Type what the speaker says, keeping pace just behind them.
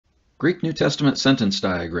Greek New Testament sentence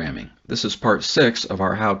diagramming. This is part 6 of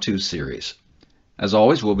our how-to series. As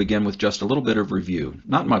always, we'll begin with just a little bit of review,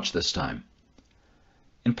 not much this time.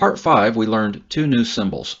 In part 5, we learned two new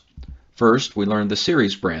symbols. First, we learned the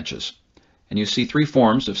series branches. And you see three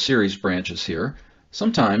forms of series branches here.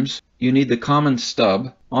 Sometimes you need the common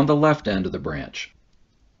stub on the left end of the branch.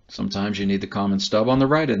 Sometimes you need the common stub on the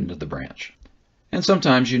right end of the branch. And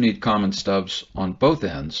sometimes you need common stubs on both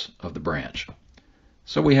ends of the branch.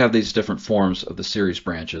 So we have these different forms of the series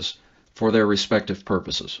branches for their respective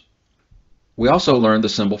purposes. We also learned the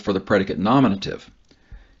symbol for the predicate nominative.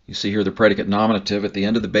 You see here the predicate nominative at the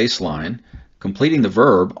end of the baseline, completing the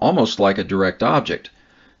verb almost like a direct object.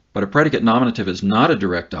 But a predicate nominative is not a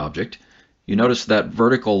direct object. You notice that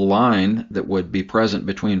vertical line that would be present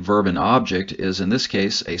between verb and object is in this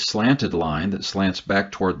case a slanted line that slants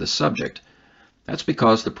back toward the subject. That's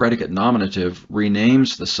because the predicate nominative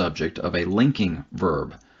renames the subject of a linking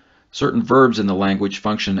verb. Certain verbs in the language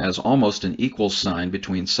function as almost an equal sign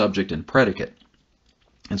between subject and predicate.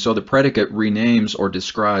 And so the predicate renames or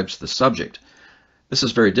describes the subject. This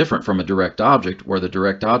is very different from a direct object, where the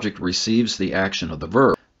direct object receives the action of the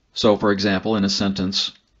verb. So, for example, in a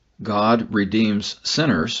sentence, God redeems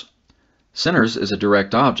sinners. Sinners is a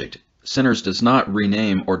direct object. Sinners does not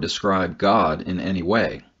rename or describe God in any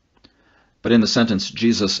way. But in the sentence,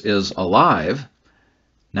 Jesus is alive,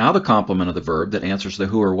 now the complement of the verb that answers the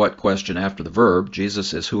who or what question after the verb,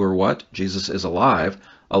 Jesus is who or what, Jesus is alive.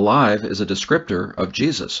 Alive is a descriptor of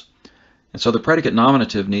Jesus. And so the predicate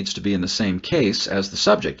nominative needs to be in the same case as the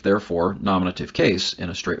subject, therefore nominative case in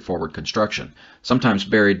a straightforward construction. Sometimes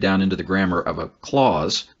buried down into the grammar of a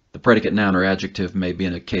clause, the predicate noun or adjective may be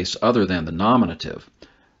in a case other than the nominative.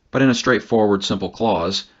 But in a straightforward simple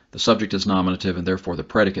clause, the subject is nominative and therefore the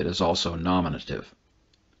predicate is also nominative.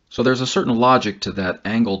 So there's a certain logic to that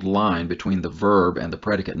angled line between the verb and the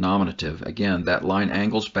predicate nominative. Again, that line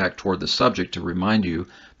angles back toward the subject to remind you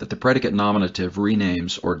that the predicate nominative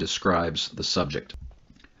renames or describes the subject.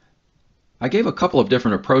 I gave a couple of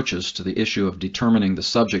different approaches to the issue of determining the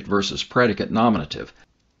subject versus predicate nominative.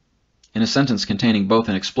 In a sentence containing both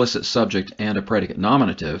an explicit subject and a predicate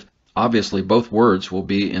nominative, obviously both words will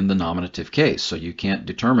be in the nominative case, so you can't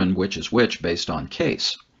determine which is which based on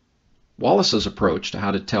case. Wallace's approach to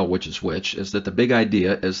how to tell which is which is that the big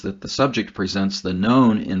idea is that the subject presents the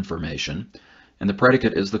known information and the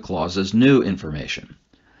predicate is the clause's new information.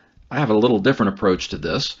 I have a little different approach to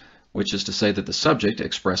this, which is to say that the subject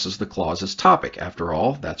expresses the clause's topic. After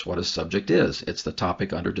all, that's what a subject is. It's the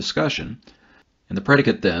topic under discussion. And the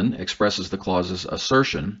predicate then expresses the clause's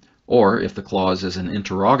assertion, or if the clause is an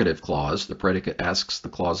interrogative clause, the predicate asks the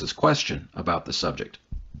clause's question about the subject.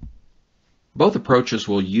 Both approaches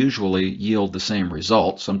will usually yield the same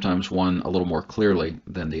result, sometimes one a little more clearly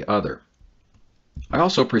than the other. I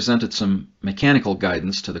also presented some mechanical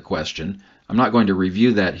guidance to the question. I'm not going to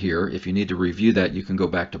review that here. If you need to review that, you can go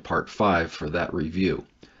back to part 5 for that review.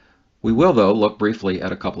 We will, though, look briefly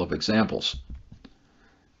at a couple of examples.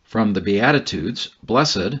 From the Beatitudes,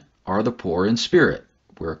 blessed are the poor in spirit,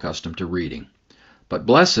 we're accustomed to reading. But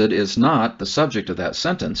blessed is not the subject of that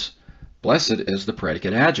sentence. Blessed is the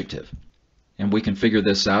predicate adjective. And we can figure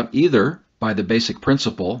this out either by the basic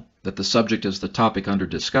principle that the subject is the topic under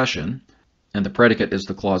discussion and the predicate is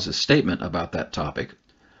the clause's statement about that topic,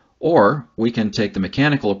 or we can take the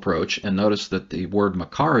mechanical approach and notice that the word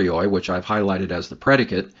makarioi, which I've highlighted as the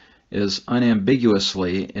predicate, is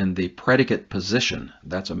unambiguously in the predicate position.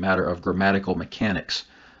 That's a matter of grammatical mechanics.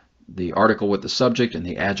 The article with the subject and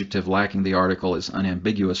the adjective lacking the article is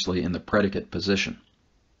unambiguously in the predicate position.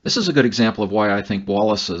 This is a good example of why I think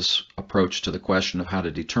Wallace's approach to the question of how to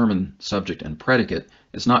determine subject and predicate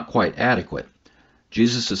is not quite adequate.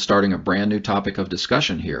 Jesus is starting a brand new topic of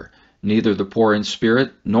discussion here. Neither the poor in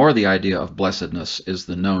spirit nor the idea of blessedness is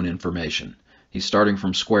the known information. He's starting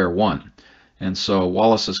from square one. And so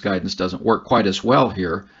Wallace's guidance doesn't work quite as well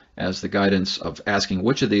here as the guidance of asking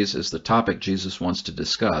which of these is the topic Jesus wants to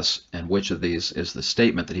discuss and which of these is the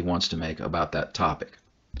statement that he wants to make about that topic.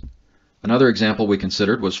 Another example we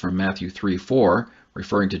considered was from Matthew 3:4,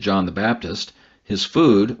 referring to John the Baptist. His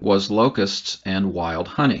food was locusts and wild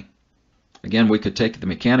honey. Again, we could take the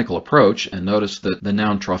mechanical approach and notice that the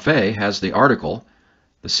noun trophe has the article.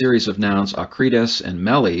 The series of nouns akrides and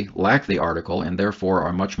meli lack the article and therefore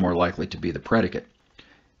are much more likely to be the predicate.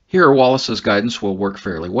 Here, Wallace's guidance will work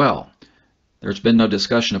fairly well. There's been no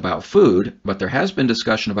discussion about food, but there has been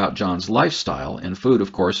discussion about John's lifestyle, and food,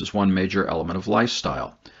 of course, is one major element of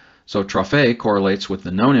lifestyle. So trophe correlates with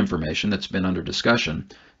the known information that's been under discussion,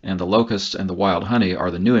 and the locusts and the wild honey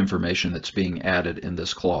are the new information that's being added in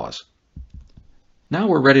this clause. Now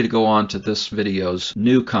we're ready to go on to this video's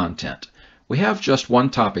new content. We have just one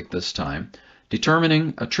topic this time,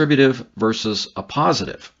 determining attributive versus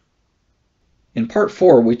appositive. In part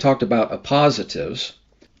 4, we talked about appositives.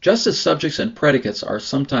 Just as subjects and predicates are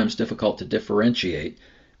sometimes difficult to differentiate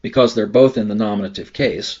because they're both in the nominative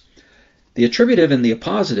case, the attributive and the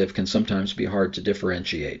appositive can sometimes be hard to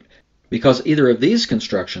differentiate because either of these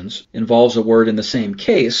constructions involves a word in the same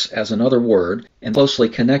case as another word and closely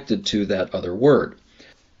connected to that other word.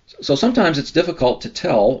 So sometimes it's difficult to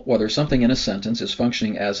tell whether something in a sentence is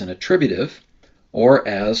functioning as an attributive or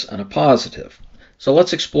as an appositive. So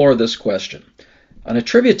let's explore this question. An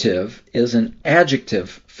attributive is an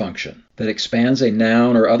adjective function that expands a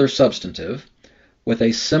noun or other substantive with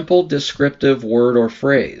a simple descriptive word or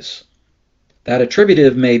phrase. That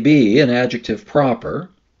attributive may be an adjective proper,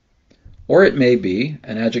 or it may be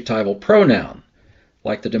an adjectival pronoun,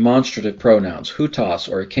 like the demonstrative pronouns houtos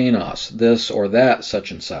or ekainos, this or that,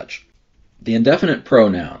 such and such. The indefinite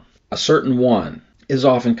pronoun, a certain one, is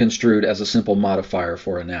often construed as a simple modifier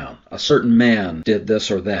for a noun. A certain man did this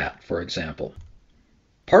or that, for example.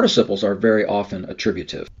 Participles are very often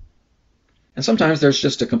attributive. And sometimes there's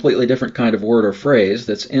just a completely different kind of word or phrase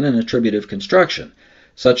that's in an attributive construction,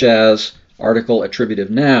 such as article attributive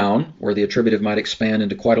noun, where the attributive might expand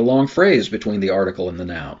into quite a long phrase between the article and the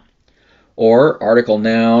noun. Or article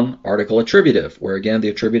noun, article attributive, where again the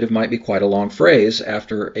attributive might be quite a long phrase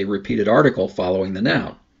after a repeated article following the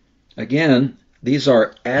noun. Again, these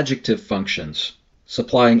are adjective functions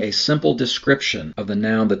supplying a simple description of the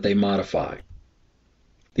noun that they modify.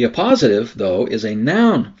 The appositive, though, is a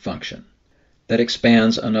noun function that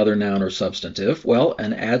expands another noun or substantive. Well,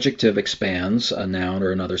 an adjective expands a noun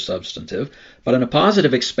or another substantive, but an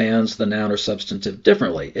appositive expands the noun or substantive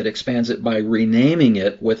differently. It expands it by renaming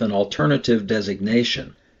it with an alternative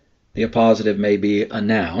designation. The appositive may be a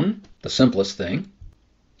noun, the simplest thing,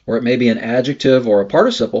 or it may be an adjective or a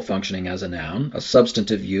participle functioning as a noun, a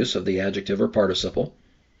substantive use of the adjective or participle.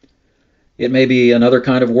 It may be another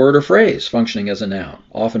kind of word or phrase functioning as a noun,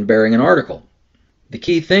 often bearing an article. The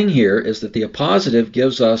key thing here is that the appositive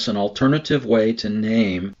gives us an alternative way to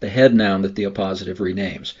name the head noun that the appositive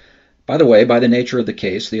renames. By the way, by the nature of the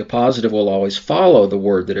case, the appositive will always follow the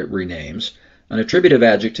word that it renames. An attributive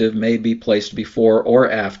adjective may be placed before or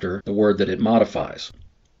after the word that it modifies.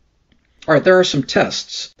 All right, there are some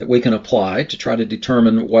tests that we can apply to try to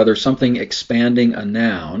determine whether something expanding a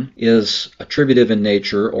noun is attributive in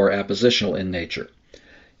nature or appositional in nature.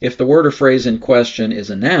 If the word or phrase in question is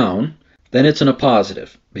a noun, then it's an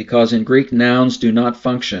appositive, because in Greek nouns do not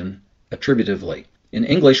function attributively. In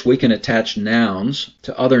English, we can attach nouns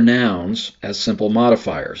to other nouns as simple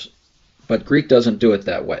modifiers, but Greek doesn't do it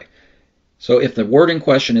that way. So if the word in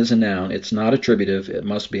question is a noun, it's not attributive, it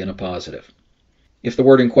must be an appositive. If the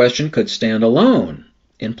word in question could stand alone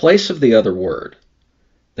in place of the other word,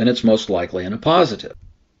 then it's most likely an appositive.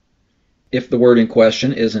 If the word in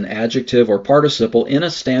question is an adjective or participle in a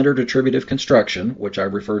standard attributive construction, which I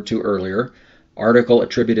referred to earlier, article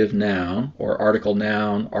attributive noun, or article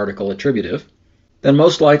noun, article attributive, then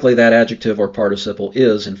most likely that adjective or participle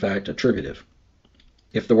is in fact attributive.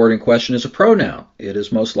 If the word in question is a pronoun, it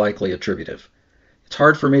is most likely attributive. It's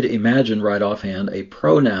hard for me to imagine right offhand a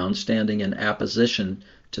pronoun standing in apposition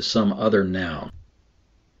to some other noun.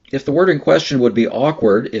 If the word in question would be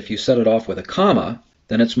awkward if you set it off with a comma,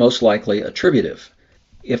 then it's most likely attributive.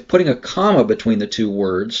 If putting a comma between the two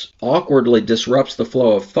words awkwardly disrupts the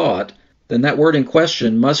flow of thought, then that word in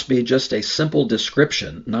question must be just a simple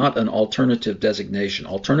description, not an alternative designation.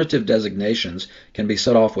 Alternative designations can be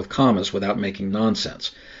set off with commas without making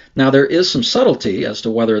nonsense. Now, there is some subtlety as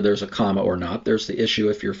to whether there's a comma or not. There's the issue,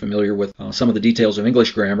 if you're familiar with some of the details of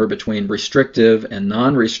English grammar, between restrictive and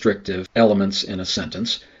non-restrictive elements in a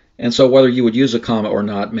sentence. And so whether you would use a comma or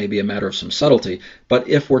not may be a matter of some subtlety. But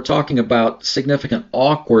if we're talking about significant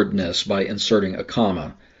awkwardness by inserting a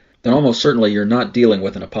comma, then almost certainly you're not dealing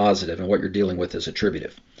with an appositive, and what you're dealing with is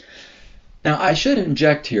attributive. Now, I should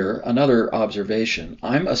inject here another observation.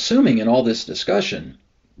 I'm assuming in all this discussion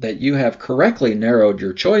that you have correctly narrowed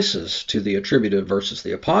your choices to the attributive versus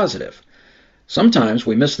the appositive. Sometimes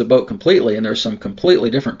we miss the boat completely and there's some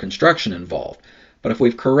completely different construction involved. But if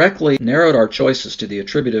we've correctly narrowed our choices to the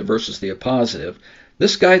attributive versus the appositive,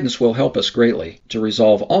 this guidance will help us greatly to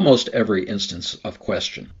resolve almost every instance of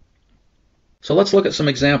question. So let's look at some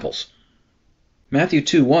examples. Matthew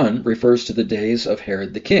 2:1 refers to the days of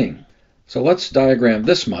Herod the king. So let's diagram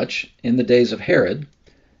this much in the days of Herod.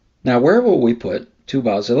 Now where will we put tu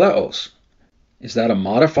basileos? Is that a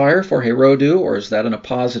modifier for Herodou, or is that an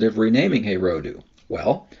appositive renaming Herodou?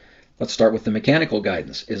 Well, let's start with the mechanical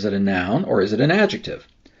guidance. Is it a noun or is it an adjective?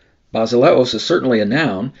 Basileos is certainly a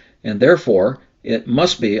noun, and therefore it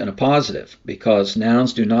must be an appositive, because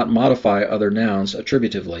nouns do not modify other nouns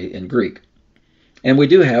attributively in Greek. And we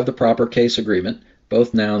do have the proper case agreement,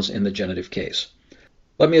 both nouns in the genitive case.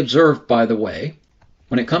 Let me observe, by the way,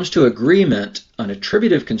 when it comes to agreement, an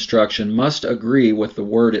attributive construction must agree with the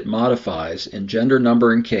word it modifies in gender,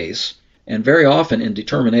 number, and case, and very often in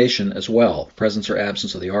determination as well, presence or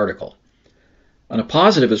absence of the article. An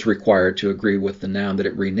appositive is required to agree with the noun that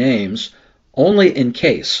it renames only in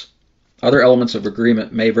case. Other elements of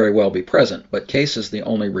agreement may very well be present, but case is the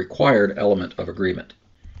only required element of agreement.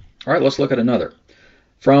 All right, let's look at another.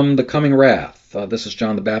 From the coming wrath. This is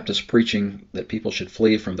John the Baptist preaching that people should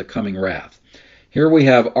flee from the coming wrath. Here we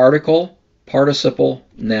have article, participle,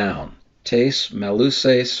 noun, tes,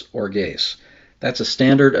 meluses, orges. That's a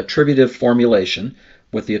standard attributive formulation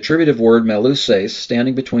with the attributive word meluses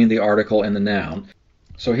standing between the article and the noun.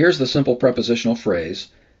 So here's the simple prepositional phrase,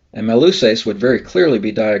 and meluses would very clearly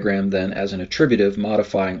be diagrammed then as an attributive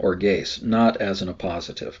modifying orges, not as an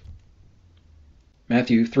appositive.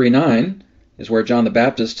 Matthew 3:9 is where John the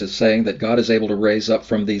Baptist is saying that God is able to raise up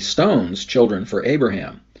from these stones children for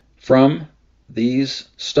Abraham. From these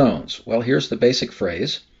stones. Well, here's the basic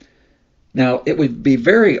phrase. Now, it would be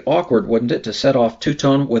very awkward, wouldn't it, to set off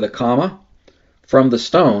two-tone with a comma? From the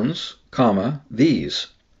stones, comma, these.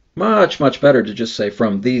 Much, much better to just say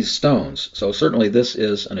from these stones. So certainly this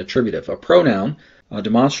is an attributive, a pronoun, a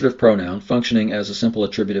demonstrative pronoun, functioning as a simple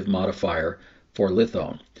attributive modifier for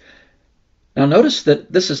lithone. Now notice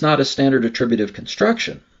that this is not a standard attributive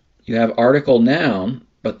construction. You have article, noun,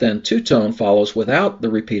 but then two-tone follows without the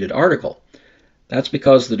repeated article. That's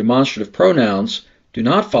because the demonstrative pronouns do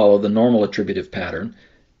not follow the normal attributive pattern.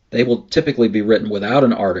 They will typically be written without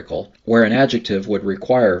an article, where an adjective would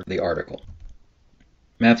require the article.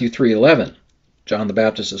 Matthew 3:11, John the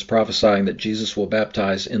Baptist is prophesying that Jesus will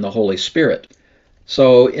baptize in the Holy Spirit.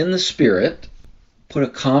 So in the Spirit, put a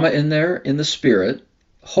comma in there, in the Spirit,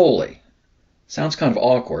 holy. Sounds kind of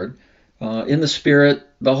awkward. In the Spirit,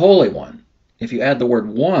 the Holy One. If you add the word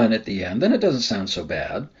one at the end, then it doesn't sound so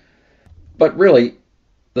bad. But really,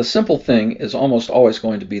 the simple thing is almost always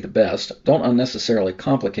going to be the best. Don't unnecessarily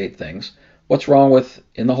complicate things. What's wrong with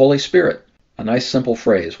in the Holy Spirit? A nice simple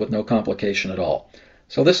phrase with no complication at all.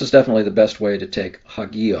 So this is definitely the best way to take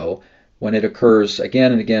hagio when it occurs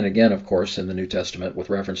again and again and again, of course, in the New Testament with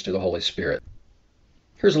reference to the Holy Spirit.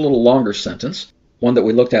 Here's a little longer sentence, one that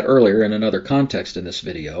we looked at earlier in another context in this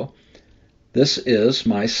video. This is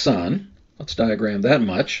my son. Let's diagram that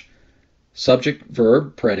much. Subject,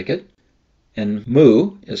 verb, predicate. And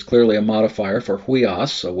mu is clearly a modifier for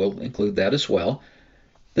huios, so we'll include that as well.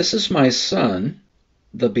 This is my son,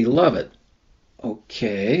 the beloved.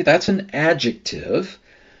 Okay, that's an adjective,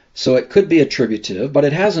 so it could be attributive, but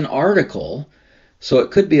it has an article, so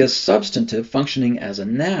it could be a substantive functioning as a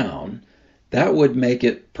noun. That would make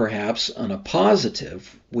it perhaps an appositive.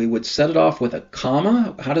 We would set it off with a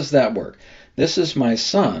comma. How does that work? This is my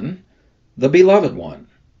son, the beloved one.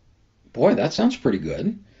 Boy, that sounds pretty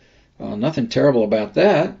good. Nothing terrible about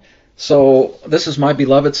that. So this is my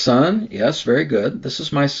beloved son. Yes, very good. This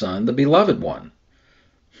is my son, the beloved one.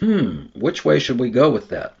 Which way should we go with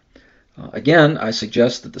that? Again, I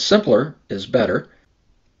suggest that the simpler is better.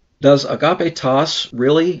 Does agapetos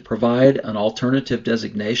really provide an alternative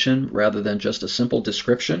designation rather than just a simple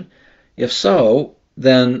description? If so,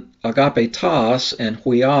 then agapetos and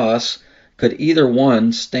huios could either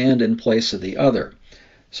one stand in place of the other.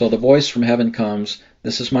 So the voice from heaven comes,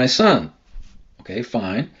 this is my son. Okay,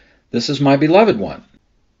 fine. This is my beloved one.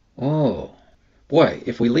 Oh, boy,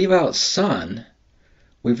 if we leave out son,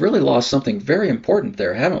 we've really lost something very important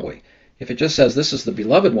there, haven't we? If it just says this is the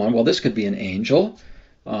beloved one, well, this could be an angel.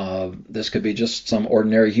 This could be just some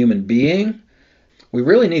ordinary human being. We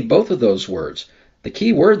really need both of those words. The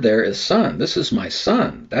key word there is son. This is my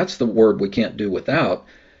son. That's the word we can't do without.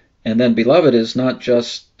 And then beloved is not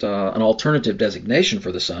just an alternative designation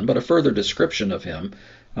for the son, but a further description of him.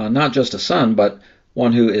 Not just a son, but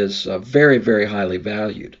one who is very, very highly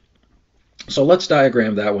valued. So let's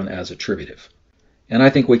diagram that one as attributive. And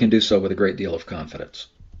I think we can do so with a great deal of confidence.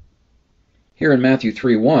 Here in Matthew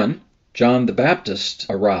 3:1, John the Baptist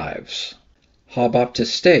arrives. Ha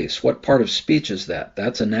baptistes, what part of speech is that?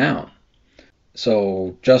 That's a noun.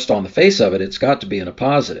 So just on the face of it, it's got to be an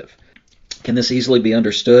appositive. Can this easily be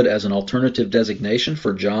understood as an alternative designation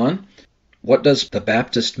for John? What does the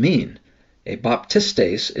Baptist mean? A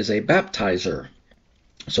baptistes is a baptizer.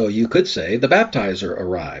 So you could say the baptizer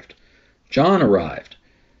arrived. John arrived.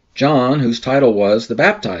 John, whose title was the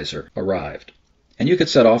baptizer, arrived. And you could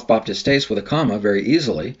set off baptistes with a comma very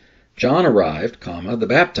easily. John arrived, comma, the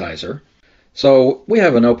baptizer. So we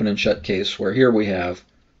have an open and shut case where here we have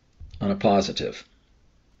an appositive.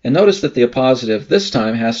 And notice that the appositive this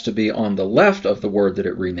time has to be on the left of the word that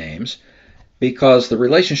it renames, because the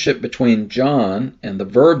relationship between John and the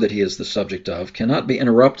verb that he is the subject of cannot be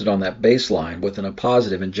interrupted on that baseline with an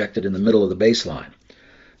appositive injected in the middle of the baseline.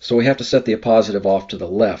 So we have to set the appositive off to the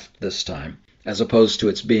left this time, as opposed to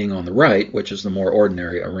its being on the right, which is the more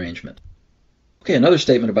ordinary arrangement. Okay, another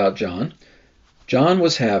statement about John. John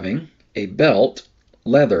was having a belt,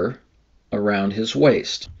 leather, around his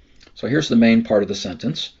waist. So here's the main part of the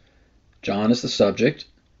sentence. John is the subject.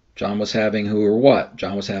 John was having who or what?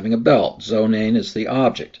 John was having a belt. Zonein is the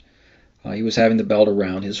object. He was having the belt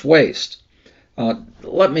around his waist.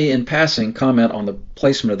 Let me, in passing, comment on the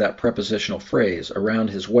placement of that prepositional phrase, around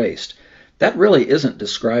his waist. That really isn't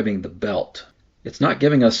describing the belt. It's not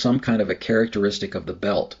giving us some kind of a characteristic of the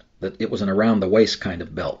belt, that it was an around-the-waist kind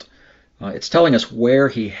of belt. It's telling us where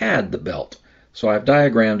he had the belt, so I've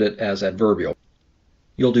diagrammed it as adverbial.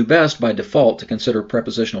 You'll do best by default to consider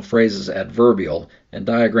prepositional phrases adverbial and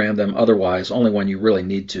diagram them otherwise only when you really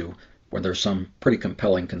need to, when there's some pretty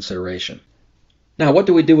compelling consideration. Now, what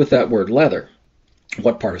do we do with that word leather?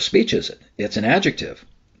 What part of speech is it? It's an adjective.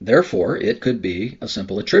 Therefore, it could be a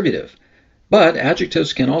simple attributive. But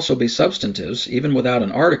adjectives can also be substantives, even without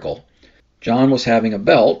an article. John was having a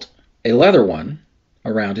belt, a leather one,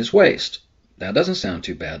 around his waist. That doesn't sound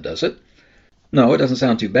too bad, does it? No, it doesn't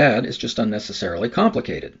sound too bad. It's just unnecessarily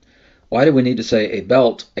complicated. Why do we need to say a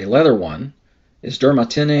belt, a leather one? Is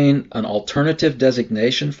dermatinein an alternative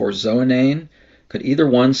designation for zonein? Could either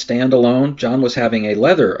one stand alone? John was having a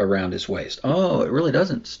leather around his waist. Oh, it really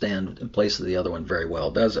doesn't stand in place of the other one very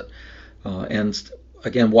well, does it? And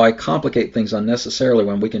again, why complicate things unnecessarily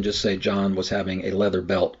when we can just say John was having a leather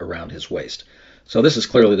belt around his waist? So this is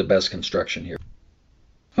clearly the best construction here.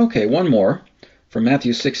 Okay, one more. From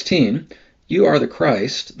Matthew 16, you are the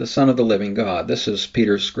Christ, the Son of the living God. This is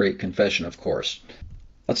Peter's great confession, of course.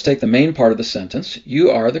 Let's take the main part of the sentence.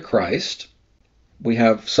 You are the Christ. We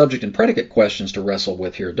have subject and predicate questions to wrestle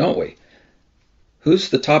with here, don't we? Who's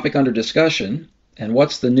the topic under discussion, and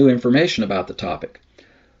what's the new information about the topic?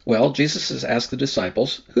 Well, Jesus has asked the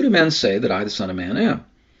disciples, who do men say that I, the Son of Man, am?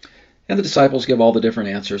 And the disciples give all the different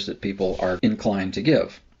answers that people are inclined to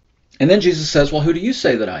give. And then Jesus says, well, who do you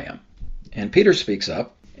say that I am? And Peter speaks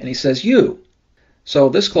up, and he says, you. So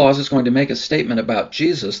this clause is going to make a statement about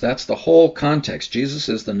Jesus. That's the whole context. Jesus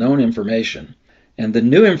is the known information. And the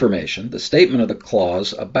new information, the statement of the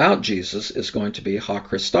clause about Jesus, is going to be ha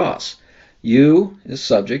Christos. You is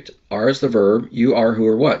subject, are is the verb, you are who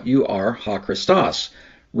or what? You are ha Christos,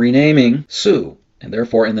 renaming su, and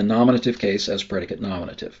therefore in the nominative case as predicate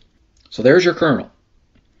nominative. So there's your kernel.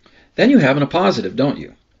 Then you have an appositive, don't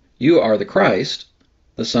you? You are the Christ,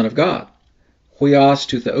 the Son of God. Huios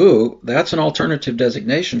to theou, that's an alternative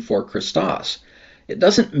designation for Christos. It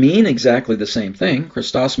doesn't mean exactly the same thing.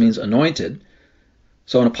 Christos means anointed.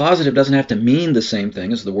 So an appositive doesn't have to mean the same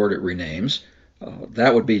thing as the word it renames.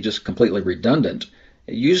 That would be just completely redundant.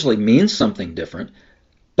 It usually means something different.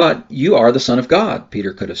 But you are the Son of God,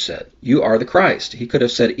 Peter could have said. You are the Christ. He could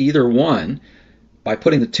have said either one. By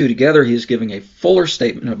putting the two together, he's giving a fuller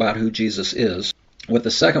statement about who Jesus is, with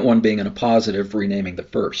the second one being an appositive renaming the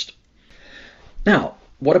first. Now,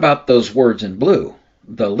 what about those words in blue?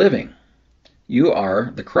 The living. You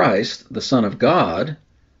are the Christ, the Son of God,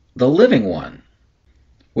 the living one.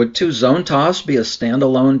 Would tu zontos be a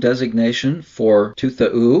standalone designation for tu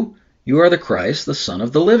theou? You are the Christ, the Son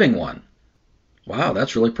of the living one. Wow,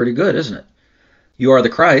 that's really pretty good, isn't it? You are the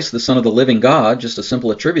Christ, the Son of the living God, just a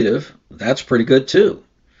simple attributive. That's pretty good too.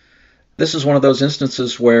 This is one of those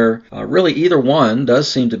instances where really either one does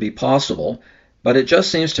seem to be possible, but it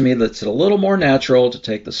just seems to me that it's a little more natural to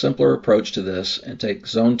take the simpler approach to this and take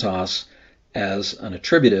zontos as an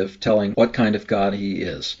attributive telling what kind of God he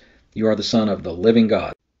is. You are the Son of the living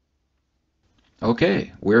God.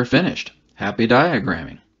 Okay, we're finished. Happy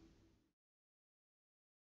diagramming.